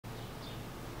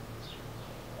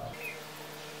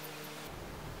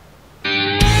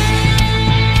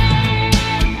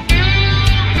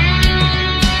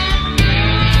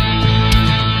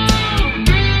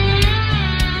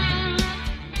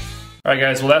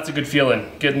guys, well that's a good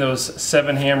feeling. Getting those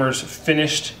 7 hammers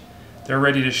finished. They're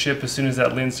ready to ship as soon as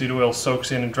that linseed oil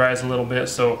soaks in and dries a little bit,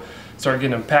 so start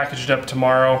getting them packaged up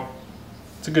tomorrow.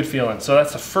 It's a good feeling. So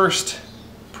that's the first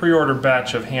pre-order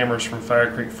batch of hammers from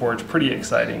Fire Creek Forge. Pretty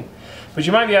exciting. But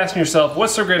you might be asking yourself,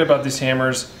 what's so great about these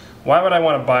hammers? Why would I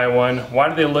want to buy one? Why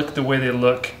do they look the way they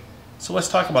look? So let's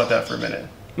talk about that for a minute.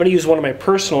 I'm going to use one of my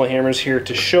personal hammers here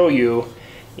to show you,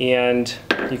 and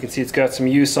you can see it's got some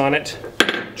use on it.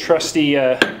 Trusty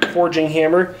forging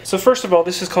hammer. So first of all,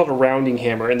 this is called a rounding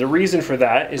hammer, and the reason for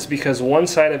that is because one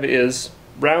side of it is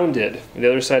rounded and the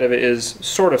other side of it is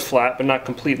sort of flat, but not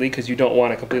completely, because you don't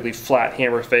want a completely flat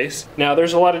hammer face. Now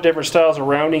there's a lot of different styles of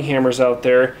rounding hammers out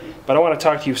there, but I want to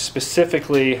talk to you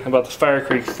specifically about the Fire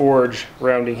Creek Forge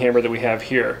rounding hammer that we have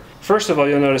here. First of all,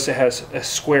 you'll notice it has a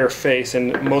square face,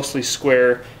 and mostly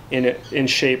square in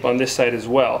shape on this side as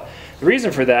well. The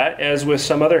reason for that, as with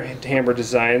some other hammer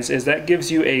designs, is that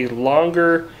gives you a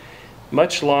longer,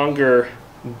 much longer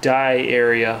die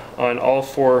area on all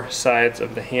 4 sides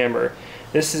of the hammer.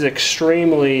 This is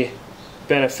extremely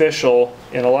beneficial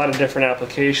in a lot of different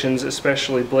applications,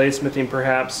 especially bladesmithing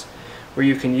perhaps, where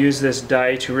you can use this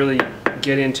die to really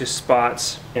get into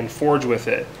spots and forge with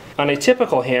it. On a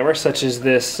typical hammer, such as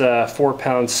this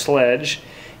 4-pound sledge,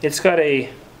 it's got a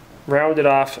rounded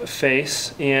off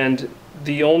face, and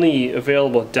the only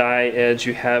available die edge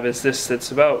you have is this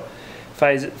that's about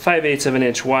 5/8 of an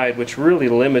inch wide, which really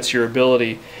limits your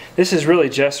ability. This is really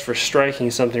just for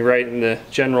striking something right in the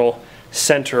general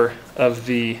center of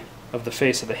the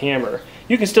face of the hammer.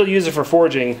 You can still use it for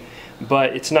forging,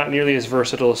 but it's not nearly as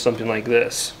versatile as something like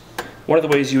this. One of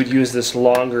the ways you would use this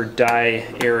longer die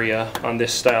area on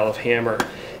this style of hammer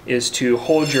is to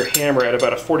hold your hammer at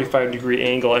about a 45-degree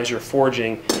angle as you're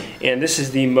forging, and this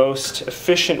is the most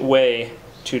efficient way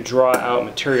to draw out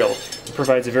material. It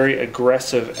provides a very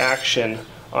aggressive action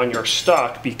on your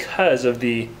stock because of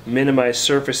the minimized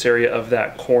surface area of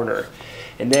that corner.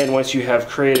 And then once you have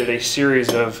created a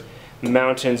series of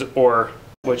mountains, or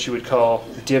what you would call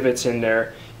divots in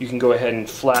there, you can go ahead and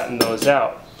flatten those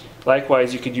out.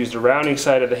 Likewise, you could use the rounding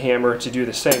side of the hammer to do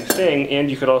the same thing,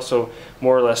 and you could also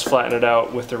more or less flatten it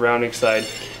out with the rounding side.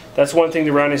 That's one thing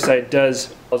the rounding side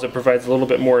does, is it provides a little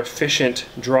bit more efficient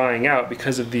drawing out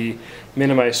because of the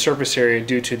minimized surface area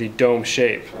due to the dome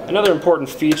shape. Another important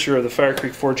feature of the Fire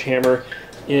Creek Forge hammer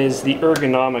is the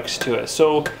ergonomics to it.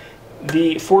 So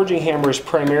the forging hammer is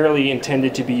primarily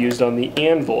intended to be used on the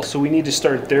anvil, so we need to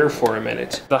start there for a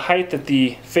minute. The height that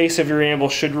the face of your anvil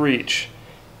should reach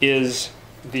is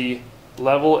the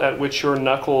level at which your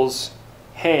knuckles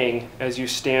hang as you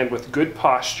stand with good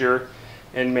posture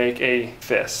and make a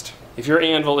fist. If your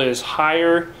anvil is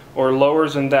higher or lower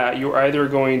than that, you're either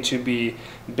going to be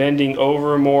bending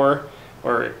over more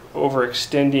or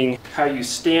overextending how you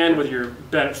stand with your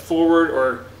bent forward,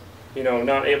 or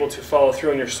not able to follow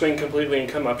through on your swing completely and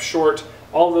come up short.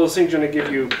 All of those things are going to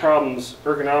give you problems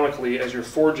ergonomically as you're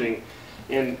forging,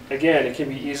 and again, it can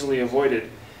be easily avoided.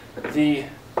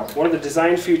 One of the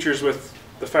design features with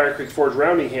the Fire Creek Forge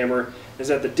rounding hammer is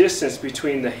that the distance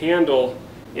between the handle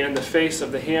and the face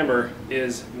of the hammer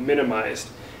is minimized,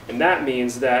 and that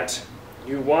means that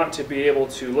you want to be able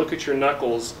to look at your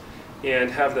knuckles and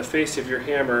have the face of your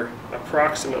hammer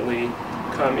approximately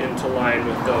come into line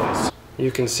with those.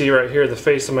 You can see right here the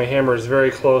face of my hammer is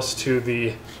very close to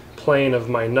the plane of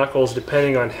my knuckles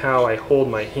depending on how I hold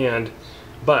my hand,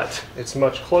 but it's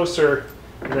much closer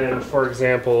than, for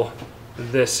example,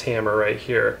 this hammer right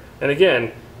here. And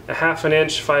again, a 1/2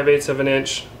 inch, 5/8 of an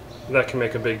inch, that can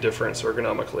make a big difference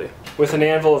ergonomically. With an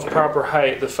anvil of proper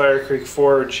height, the Fire Creek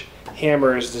Forge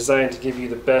hammer is designed to give you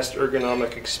the best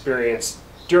ergonomic experience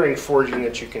during forging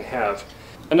that you can have.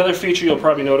 Another feature you'll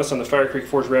probably notice on the Fire Creek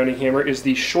Forge rounding hammer is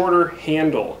the shorter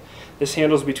handle. This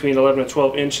handle is between 11 and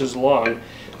 12 inches long.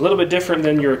 A little bit different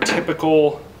than your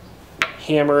typical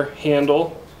hammer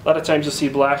handle. A lot of times you'll see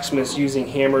blacksmiths using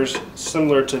hammers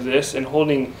similar to this and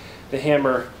holding the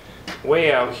hammer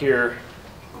way out here,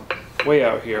 way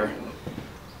out here.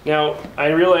 Now, I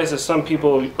realize that some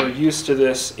people are used to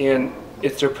this and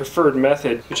it's their preferred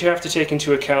method, but you have to take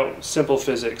into account simple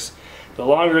physics. The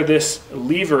longer this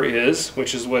lever is,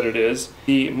 which is what it is,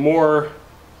 the more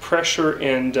pressure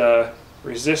and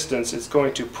resistance it's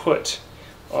going to put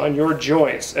on your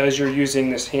joints as you're using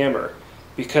this hammer,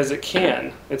 because it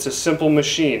can. It's a simple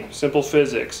machine, simple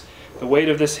physics. The weight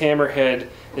of this hammerhead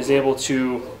is able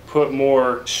to put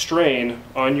more strain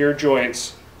on your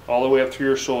joints all the way up through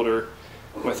your shoulder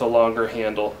with a longer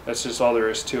handle. That's just all there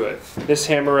is to it. This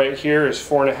hammer right here is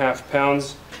 4.5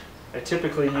 pounds. I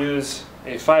typically use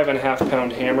a 5.5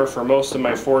 pound hammer for most of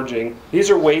my forging. These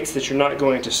are weights that you're not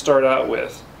going to start out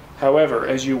with. However,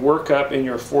 as you work up in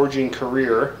your forging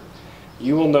career,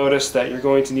 you will notice that you're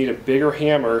going to need a bigger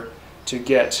hammer to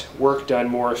get work done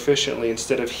more efficiently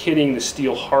instead of hitting the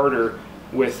steel harder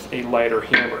with a lighter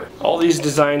hammer. All these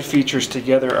design features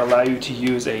together allow you to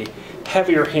use a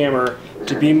heavier hammer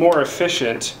to be more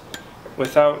efficient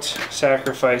without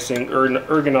sacrificing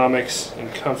ergonomics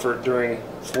and comfort during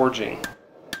forging.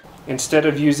 Instead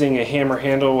of using a hammer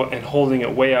handle and holding it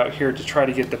way out here to try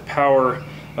to get the power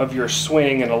of your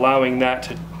swing and allowing that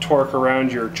to torque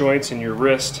around your joints and your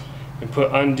wrist and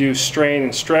put undue strain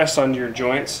and stress onto your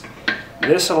joints,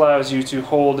 this allows you to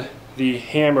hold the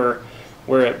hammer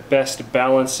where it best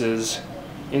balances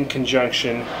in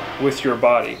conjunction with your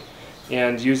body.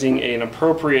 And using an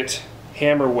appropriate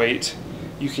hammer weight,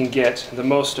 you can get the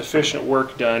most efficient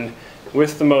work done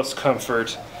with the most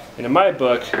comfort. And in my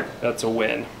book, that's a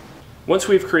win. Once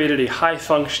we've created a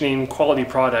high-functioning quality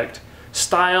product,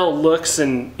 style, looks,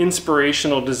 and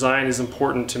inspirational design is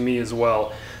important to me as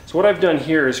well. So what I've done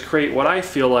here is create what I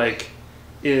feel like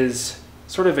is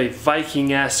sort of a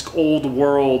Viking-esque, old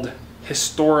world,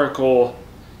 historical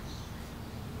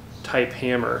type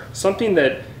hammer. Something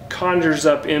that conjures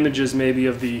up images maybe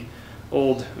of the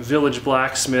old village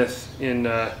blacksmith in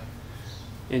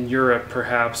Europe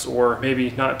perhaps, or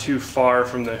maybe not too far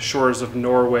from the shores of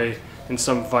Norway in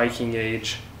some Viking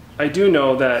age. I do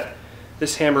know that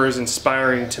this hammer is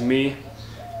inspiring to me,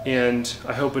 and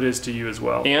I hope it is to you as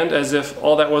well. And as if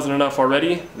all that wasn't enough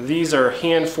already, these are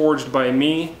hand forged by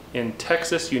me in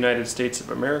Texas, United States of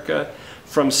America,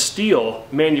 from steel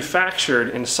manufactured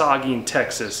in Seguin,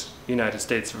 Texas, United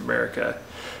States of America.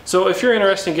 So if you're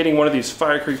interested in getting one of these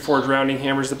Fire Creek Forge rounding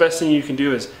hammers, the best thing you can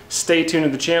do is stay tuned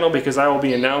to the channel, because I will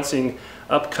be announcing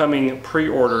upcoming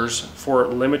pre-orders for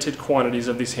limited quantities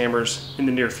of these hammers in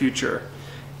the near future.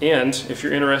 And if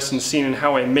you're interested in seeing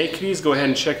how I make these, go ahead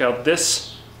and check out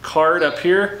this card up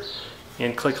here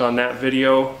and click on that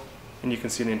video and you can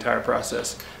see the entire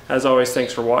process. As always,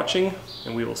 thanks for watching,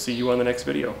 and we will see you on the next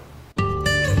video.